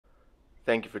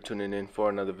Thank you for tuning in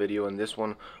for another video. In this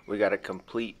one, we got a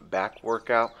complete back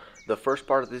workout. The first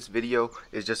part of this video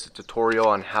is just a tutorial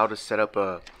on how to set up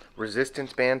a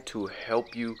resistance band to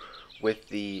help you with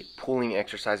the pulling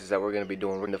exercises that we're going to be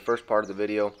doing. In the first part of the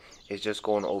video is just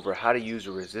going over how to use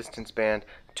a resistance band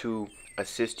to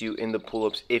assist you in the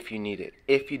pull-ups if you need it.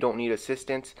 If you don't need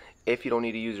assistance, if you don't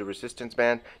need to use a resistance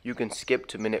band, you can skip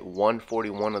to minute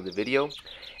 141 of the video,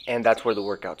 and that's where the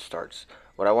workout starts.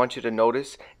 What I want you to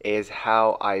notice is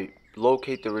how I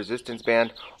locate the resistance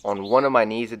band on one of my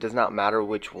knees. It does not matter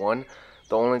which one.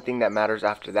 The only thing that matters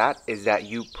after that is that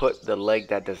you put the leg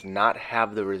that does not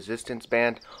have the resistance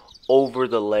band over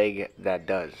the leg that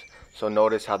does. So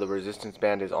notice how the resistance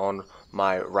band is on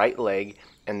my right leg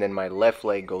and then my left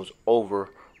leg goes over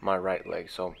my right leg.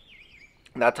 So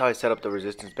that's how I set up the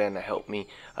resistance band to help me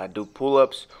do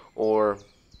pull-ups or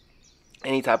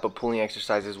any type of pulling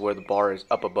exercises where the bar is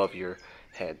up above your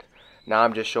head. Now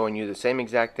I'm just showing you the same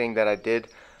exact thing that I did,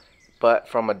 but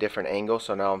from a different angle.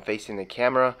 So now I'm facing the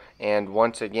camera, and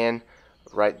once again,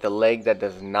 right, the leg that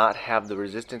does not have the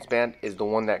resistance band is the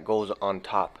one that goes on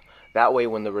top. That way,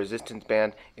 when the resistance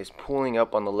band is pulling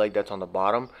up on the leg that's on the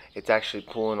bottom, it's actually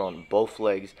pulling on both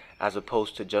legs as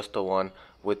opposed to just the one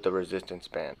with the resistance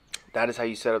band. That is how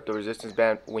you set up the resistance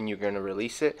band when you're going to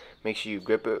release it. Make sure you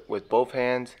grip it with both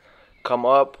hands, come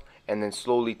up, and then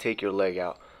slowly take your leg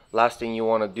out. Last thing you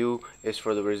want to do is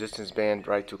for the resistance band,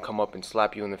 right, to come up and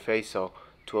slap you in the face. So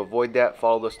to avoid that,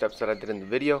 follow the steps that I did in the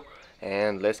video,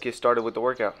 and let's get started with the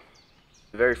workout.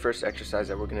 The very first exercise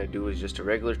that we're going to do is just a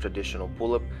regular traditional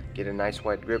pull-up. Get a nice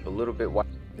wide grip, a little bit wide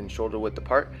and shoulder width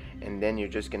apart, and then you're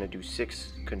just going to do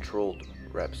 6 controlled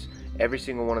reps. Every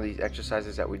single one of these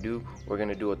exercises that we do, we're going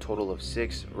to do a total of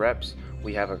 6 reps.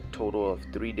 We have a total of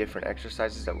 3 different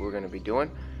exercises that we're going to be doing,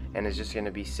 and it's just going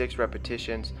to be 6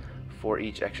 repetitions for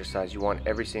each exercise. You want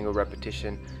every single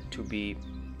repetition to be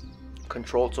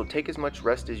controlled, so take as much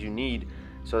rest as you need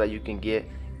so that you can get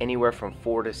anywhere from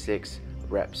 4 to 6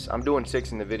 reps. I'm doing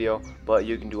 6 in the video, but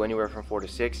you can do anywhere from 4 to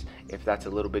 6. If that's a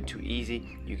little bit too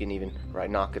easy, you can even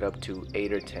knock it up to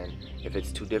 8 or 10. If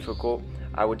it's too difficult,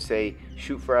 I would say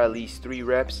shoot for at least 3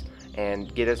 reps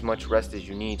and get as much rest as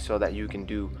you need so that you can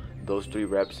do those 3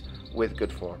 reps with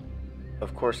good form.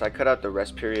 Of course, I cut out the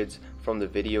rest periods from the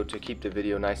video to keep the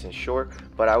video nice and short,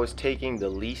 but I was taking the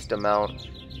least amount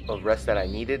of rest that I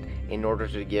needed in order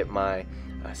to get my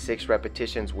 6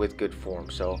 repetitions with good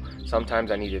form. So sometimes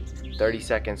I needed 30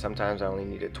 seconds, sometimes I only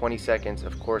needed 20 seconds.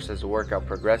 Of course, as the workout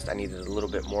progressed, I needed a little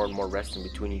bit more and more rest in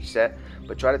between each set,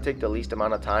 but try to take the least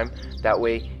amount of time. That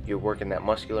way you're working that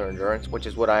muscular endurance, which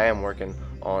is what I am working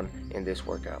on in this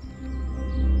workout.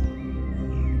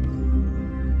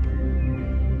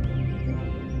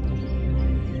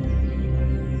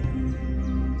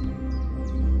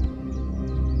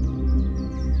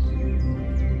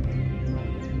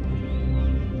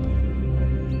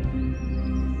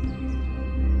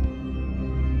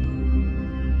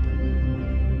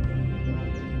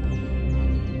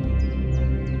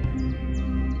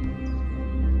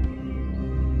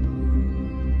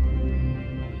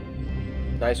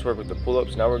 Nice work with the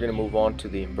pull-ups. Now we're going to move on to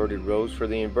the inverted rows. For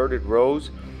the inverted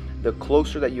rows, the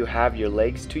closer that you have your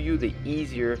legs to you, the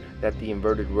easier that the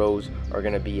inverted rows are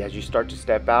going to be. As you start to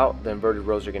step out, the inverted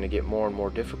rows are going to get more and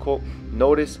more difficult.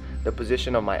 Notice the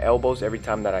position of my elbows every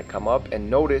time that I come up, and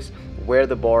notice where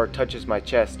the bar touches my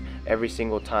chest every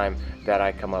single time that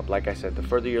I come up. Like I said, the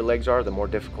further your legs are, the more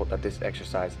difficult that this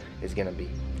exercise is going to be.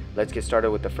 Let's get started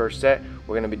with the first set.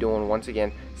 We're going to be doing, once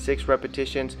again, 6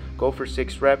 repetitions. Go for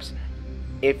 6 reps.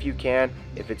 If you can.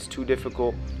 If it's too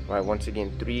difficult, right, once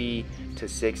again, 3 to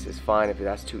 6 is fine. If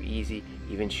that's too easy,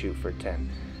 even shoot for 10.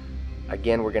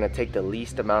 Again, we're going to take the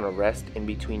least amount of rest in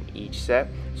between each set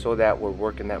so that we're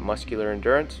working that muscular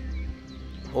endurance.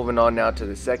 Moving on now to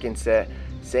the second set,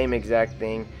 same exact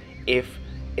thing. If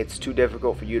it's too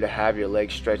difficult for you to have your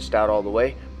legs stretched out all the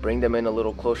way, bring them in a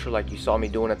little closer like you saw me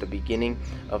doing at the beginning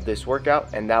of this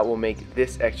workout, and that will make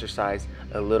this exercise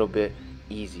a little bit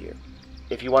easier.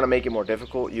 If you want to make it more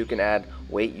difficult, you can add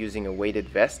weight using a weighted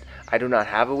vest. I do not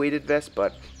have a weighted vest,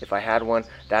 but if I had one,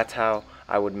 that's how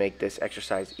I would make this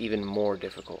exercise even more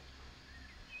difficult.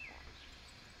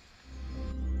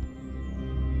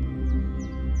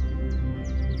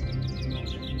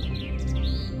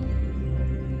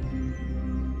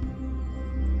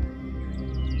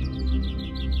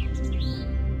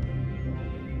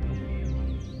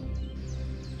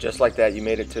 Just like that, you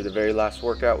made it to the very last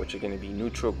workout, which are going to be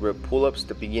neutral grip pull-ups,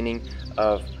 the beginning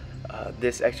of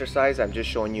this exercise, I'm just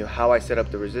showing you how I set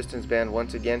up the resistance band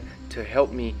once again to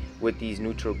help me with these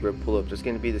neutral grip pull-ups. It's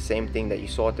going to be the same thing that you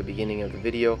saw at the beginning of the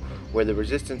video, where the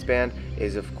resistance band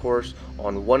is of course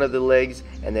on one of the legs,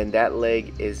 and then that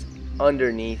leg is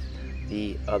underneath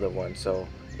the other one. So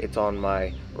it's on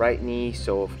my right knee,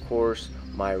 so of course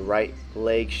my right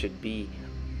leg should be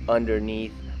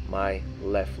underneath my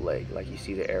left leg, like you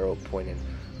see the arrow pointing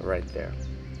right there.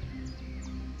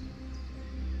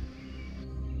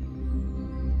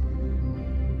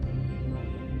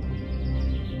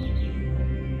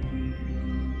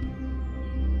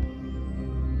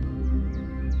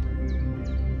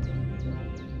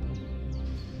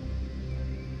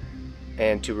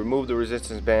 And to remove the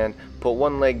resistance band, put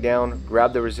one leg down,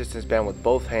 grab the resistance band with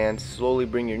both hands, slowly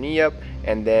bring your knee up,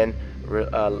 and then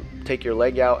take your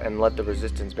leg out and let the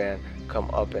resistance band come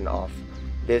up and off.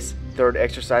 This third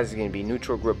exercise is going to be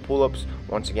neutral grip pull-ups.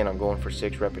 Once again, I'm going for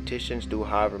 6 repetitions. Do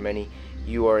however many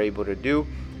you are able to do,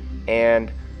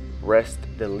 and rest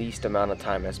the least amount of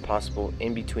time as possible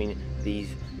in between these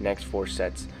next 4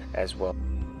 sets as well.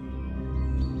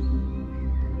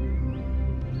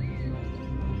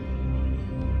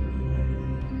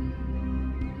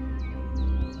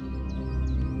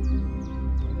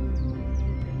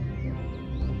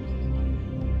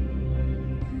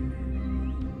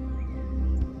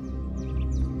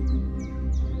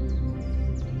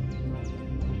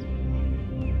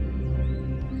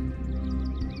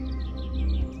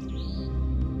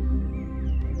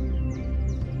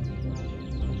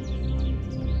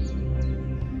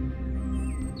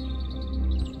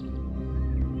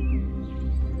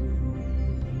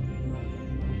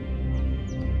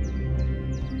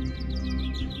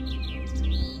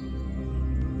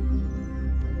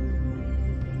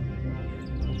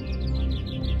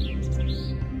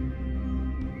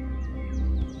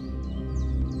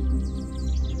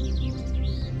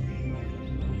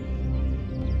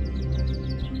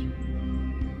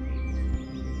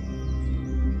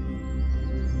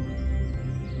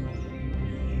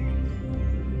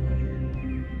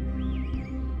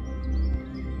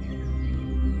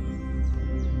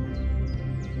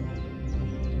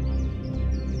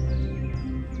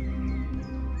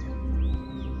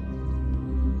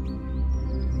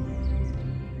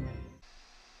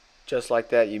 Just like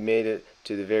that, you made it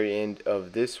to the very end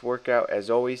of this workout. As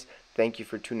always, thank you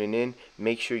for tuning in.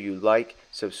 Make sure you like,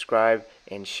 subscribe,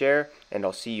 and share, and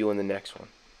I'll see you in the next one.